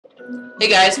Hey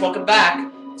guys, welcome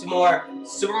back to more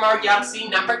Super Mario Galaxy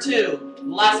number 2.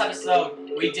 Last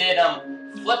episode we did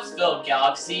Flipsville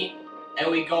Galaxy and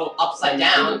we go upside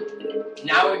down.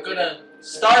 Now we're gonna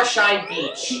Starshine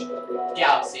Beach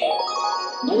Galaxy.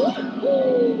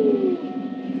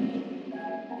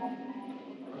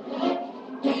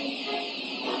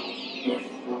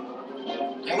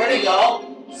 And where to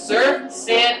go? Surf,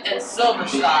 sand, and silver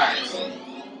stars.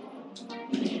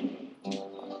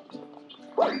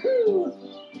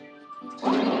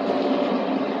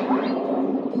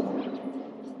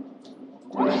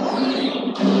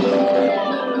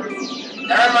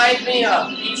 That reminds me of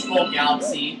Beach Bowl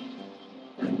Galaxy.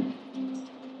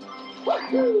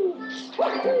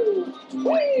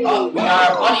 Oh, we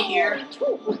got our bunny here.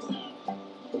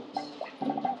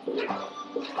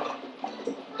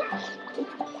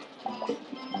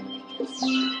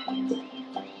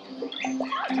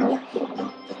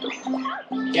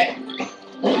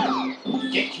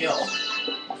 Get killed.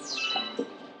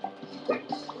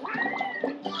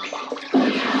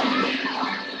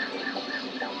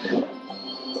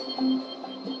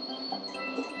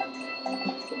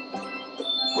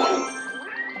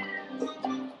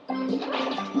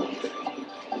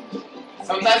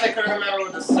 Sometimes I couldn't remember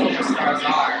what the silver stars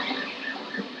are,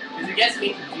 because it gets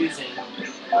me confusing.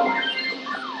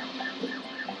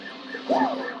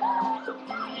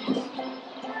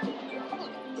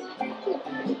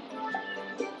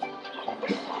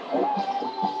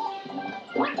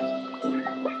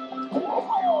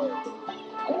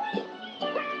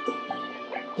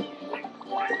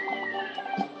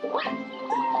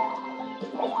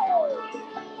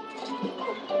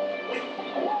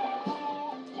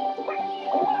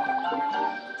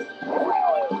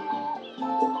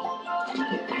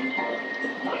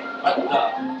 What the?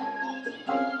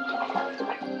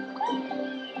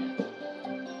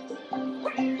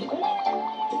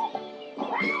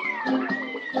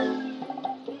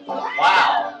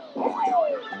 Wow.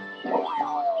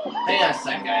 Hang on a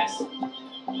sec, guys.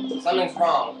 Something's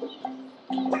wrong.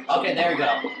 Okay, there we go.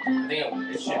 I think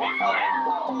it should be fine.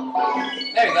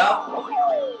 There we go.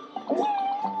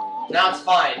 Now it's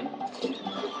fine.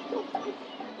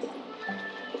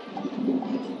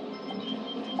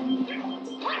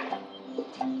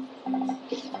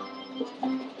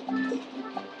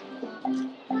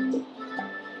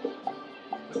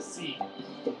 Let's see.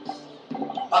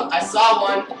 Oh, I saw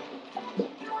one.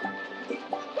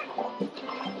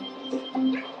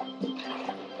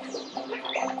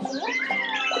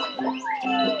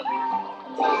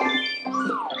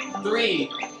 Three.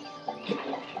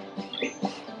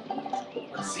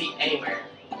 Let's see anywhere.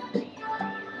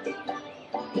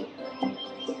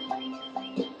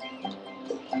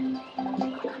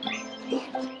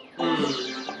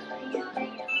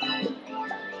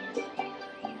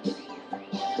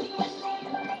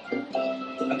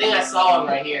 I think I saw one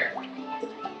right here.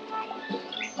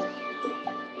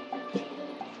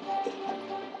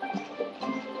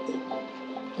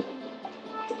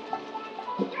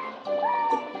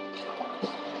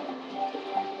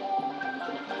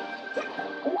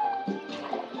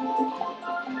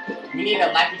 We need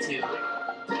a lucky tube.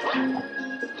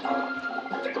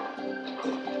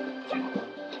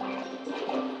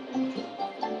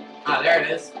 Ah, there it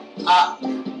is.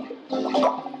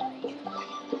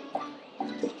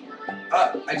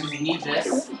 I just need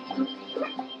this.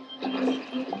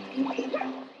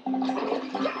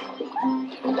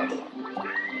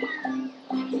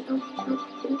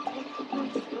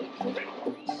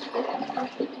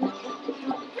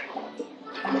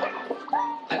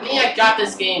 I think I got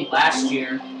this game last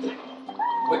year.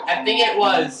 I think it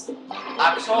was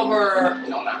October.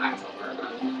 No, not October.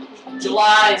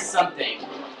 July something.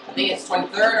 I think it's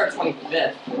 23rd or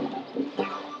 25th.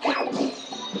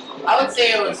 I would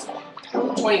say it was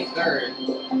 23rd.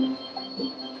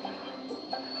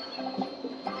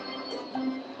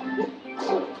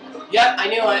 Yep, I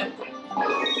knew it.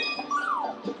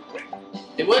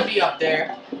 It would be up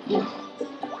there. It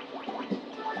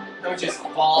would just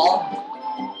fall.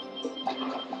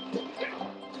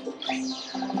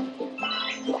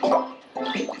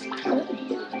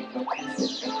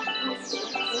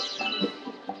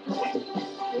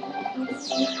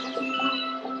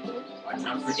 Watch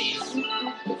out for these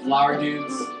flower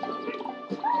dudes.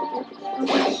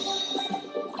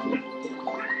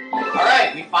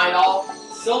 Alright, we find all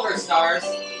silver stars.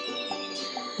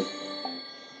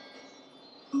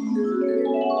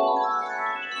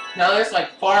 Now they're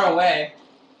like far away.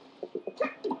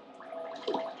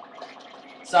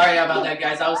 Sorry about that,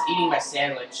 guys. I was eating my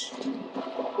sandwich.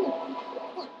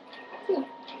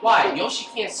 Why? Yoshi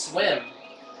can't swim.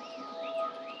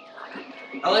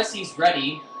 Unless he's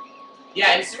ready.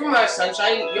 Yeah, in Super Mario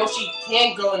Sunshine, Yoshi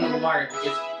can't go in the water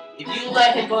because if you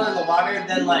let him go in the water,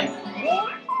 then like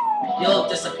he'll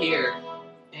disappear,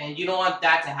 and you don't want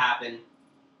that to happen.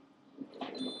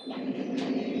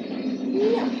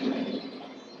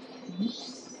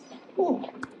 Oh,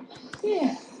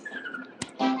 yeah.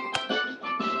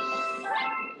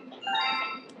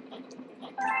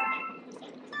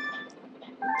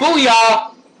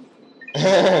 Booyah!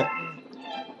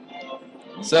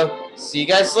 So, see you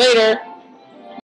guys later.